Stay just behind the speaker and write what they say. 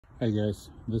Hi guys,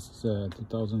 this is a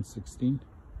 2016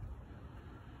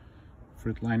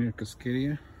 Freightliner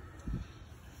Cascadia.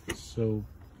 So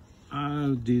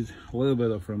I did a little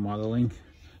bit of remodeling.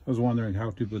 I was wondering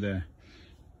how to put a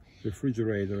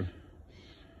refrigerator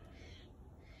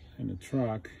in a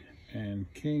truck and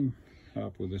came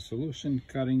up with a solution,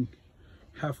 cutting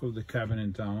half of the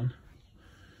cabinet down.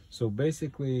 So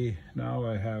basically now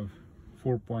I have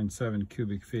 4.7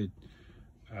 cubic feet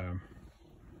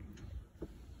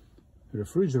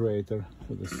refrigerator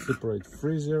with a separate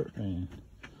freezer, and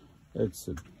it's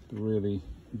a really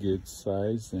good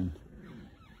size and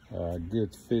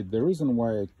good fit. The reason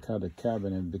why I cut a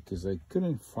cabinet because I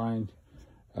couldn't find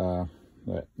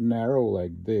narrow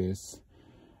like this,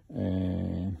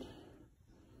 and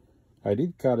I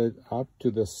did cut it up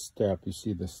to the step. You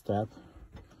see the step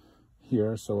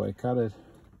here, so I cut it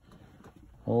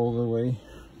all the way.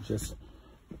 Just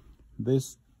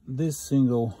this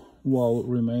single wall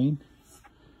remained,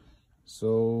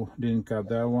 so didn't cut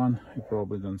that one. You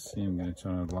probably don't see. I'm gonna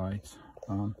turn the lights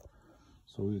on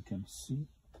so you can see.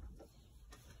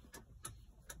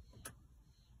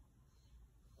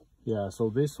 Yeah, so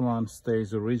this one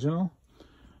stays original.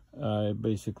 I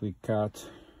basically cut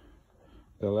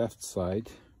the left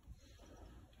side,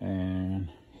 and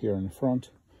here in the front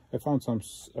I found some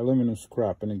aluminum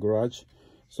scrap in the garage,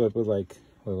 so I put like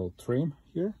a little trim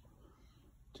here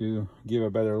to give a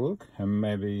better look and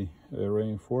maybe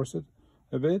reinforce it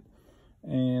a bit.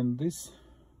 And this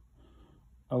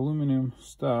aluminum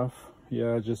stuff,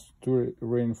 yeah, just to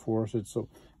reinforce it. So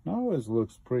now it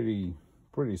looks pretty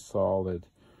solid.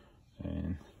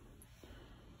 And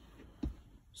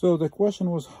so the question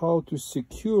was how to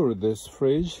secure this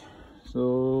fridge.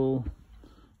 So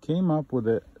came up with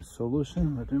a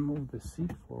solution. Let me move the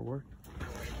seat forward.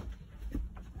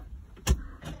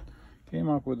 Came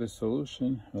up with a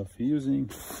solution of using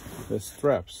the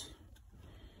straps.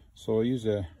 So I use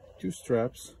two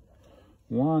straps.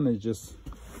 One is just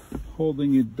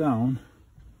holding it down.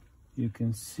 You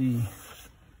can see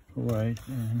right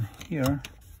in here.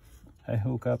 I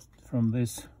hook up from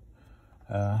this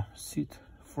seat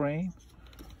frame,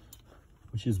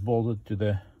 which is bolted to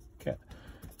the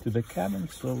cabin.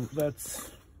 So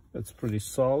that's pretty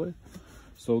solid.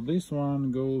 So this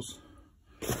one goes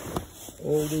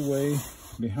all the way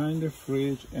behind the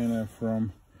fridge and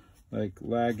from like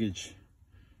luggage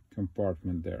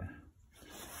compartment there.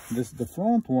 The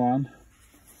front one,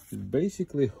 it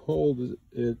basically holds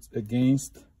it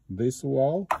against this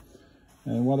wall.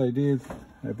 And what I did,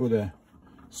 I put a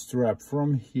strap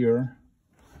from here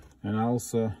and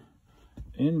also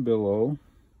in below.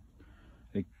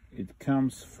 It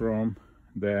comes from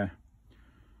the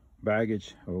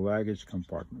baggage or luggage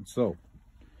compartment. So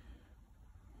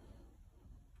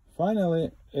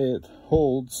finally it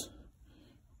holds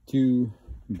to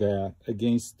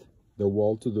against the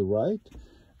wall to the right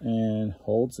and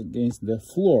holds against the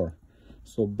floor.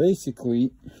 So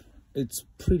basically it's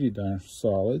pretty darn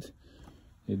solid.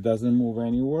 It doesn't move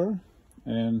anywhere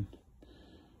and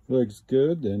looks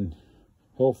good, and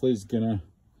hopefully it's gonna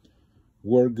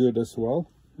work good as well.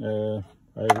 I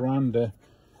run the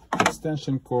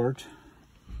extension cord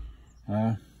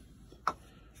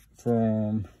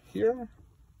from here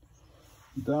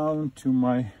down to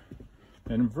my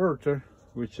inverter,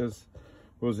 which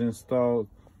was installed.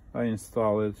 I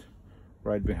installed it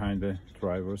right behind the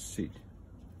driver's seat.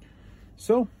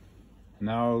 So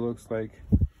now it looks like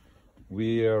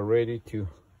we are ready to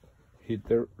hit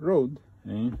the road,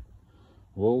 and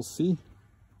we'll see.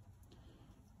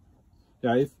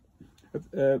 Yeah,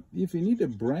 if you need a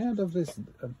brand of this,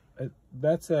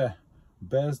 that's a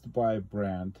Best Buy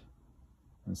brand,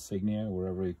 Insignia,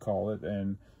 wherever you call it,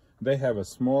 and they have a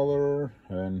smaller,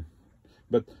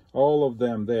 but all of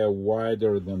them, they are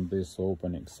wider than this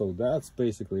opening. So that's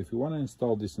basically, if you want to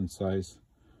install decent size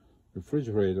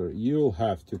refrigerator, you'll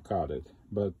have to cut it,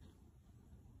 but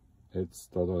it's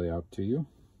totally up to you.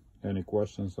 Any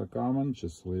questions or comments,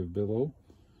 just leave below.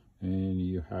 And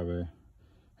you have a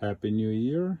happy new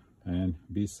year and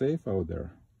be safe out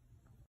there.